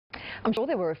I'm sure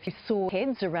there were a few sore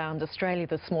heads around Australia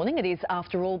this morning. It is,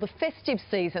 after all, the festive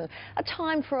season, a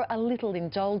time for a little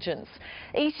indulgence.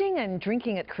 Eating and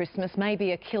drinking at Christmas may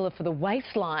be a killer for the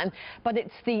waistline, but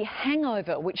it's the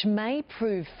hangover which may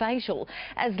prove fatal.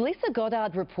 As Lisa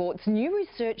Goddard reports, new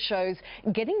research shows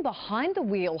getting behind the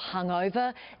wheel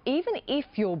hungover, even if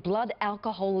your blood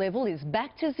alcohol level is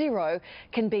back to zero,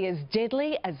 can be as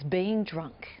deadly as being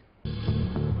drunk.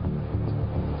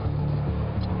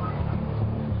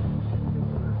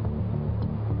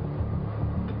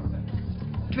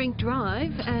 Drink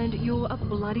drive and you're a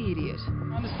bloody idiot.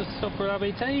 This is stop for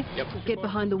RBT. Yep. Get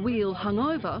behind the wheel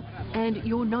hungover and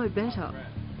you're no better.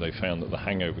 They found that the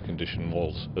hangover condition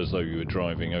was as though you were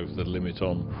driving over the limit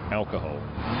on alcohol.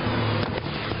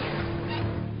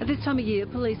 At this time of year,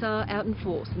 police are out in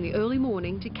force in the early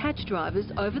morning to catch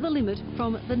drivers over the limit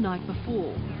from the night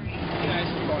before.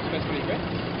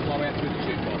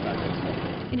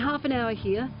 In half an hour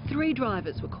here, 3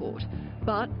 drivers were caught.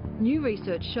 But new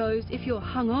research shows if you're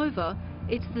hungover,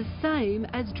 it's the same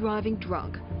as driving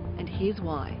drunk. And here's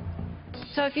why.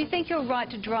 So if you think you're right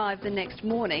to drive the next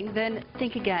morning, then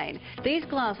think again. These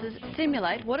glasses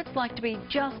simulate what it's like to be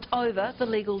just over the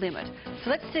legal limit.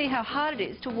 So let's see how hard it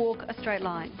is to walk a straight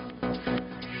line.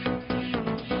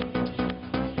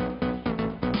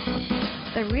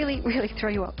 They really throw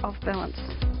you off balance.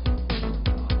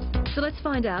 So let's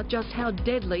find out just how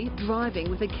deadly driving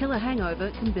with a killer hangover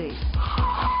can be.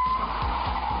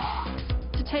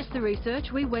 To test the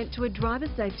research, we went to a driver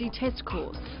safety test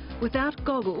course. Without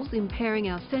goggles impairing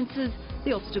our senses,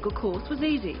 the obstacle course was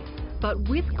easy. But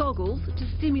with goggles to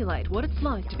simulate what it's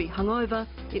like to be hungover,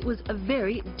 it was a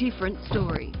very different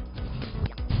story.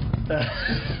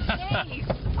 Jeez,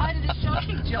 I did a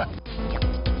shocking job.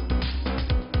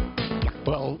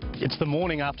 Well, it's the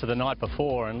morning after the night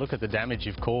before, and look at the damage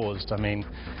you've caused. I mean,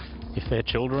 if they're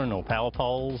children or power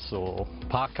poles or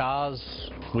parked cars,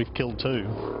 we've killed 2.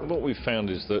 What we've found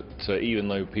is that even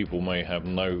though people may have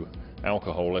no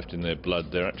alcohol left in their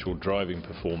blood, their actual driving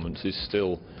performance is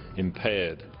still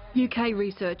impaired. UK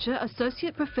researcher,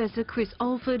 Associate Professor Chris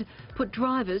Alford, put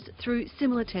drivers through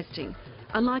similar testing.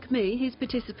 Unlike me, his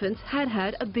participants had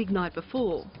a big night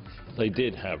before. They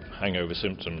did have hangover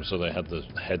symptoms, so they had the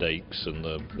headaches and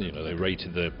they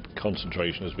rated their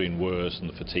concentration as being worse, and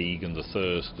the fatigue and the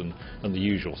thirst and the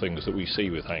usual things that we see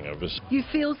with hangovers. You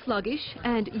feel sluggish,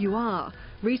 and you are.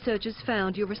 Researchers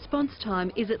found your response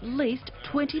time is at least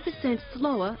 20%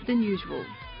 slower than usual.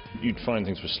 You'd find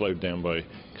things were slowed down by,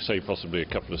 say, possibly a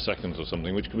couple of seconds or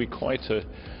something, which could be quite a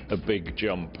big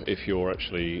jump if you're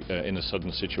actually in a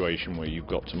sudden situation where you've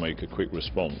got to make a quick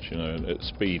response, at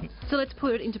speed. So let's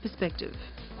put it into perspective.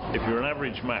 If you're an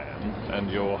average man and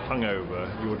you're hungover,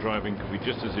 your driving could be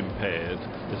just as impaired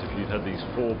as if you'd had these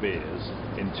 4 beers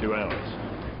in 2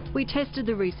 hours. We tested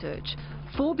the research.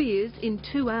 4 beers in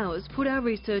 2 hours put our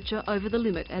researcher over the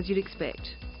limit, as you'd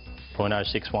expect.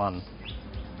 0.061.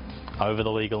 Over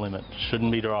the legal limit.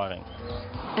 Shouldn't be driving.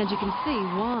 And you can see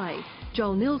why.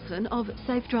 Joel Nilsson of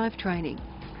Safe Drive Training.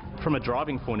 From a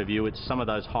driving point of view, it's some of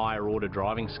those higher order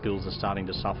driving skills are starting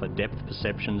to suffer. Depth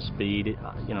perception, speed,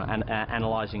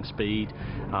 analysing speed,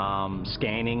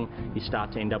 scanning. You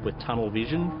start to end up with tunnel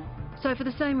vision. So for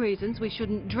the same reasons we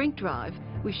shouldn't drink drive,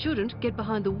 we shouldn't get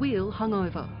behind the wheel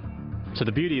hungover. So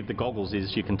the beauty of the goggles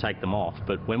is you can take them off,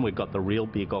 but when we've got the real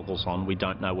beer goggles on, we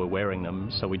don't know we're wearing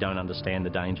them, so we don't understand the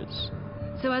dangers.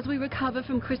 So as we recover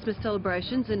from Christmas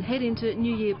celebrations and head into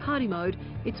New Year party mode,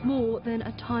 it's more than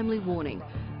a timely warning.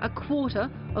 1/4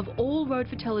 of all road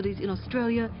fatalities in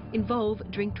Australia involve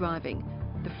drink driving.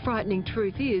 The frightening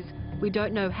truth is, we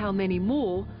don't know how many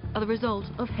more are the result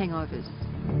of hangovers.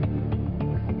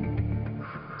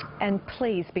 And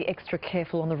please be extra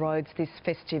careful on the roads this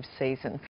festive season.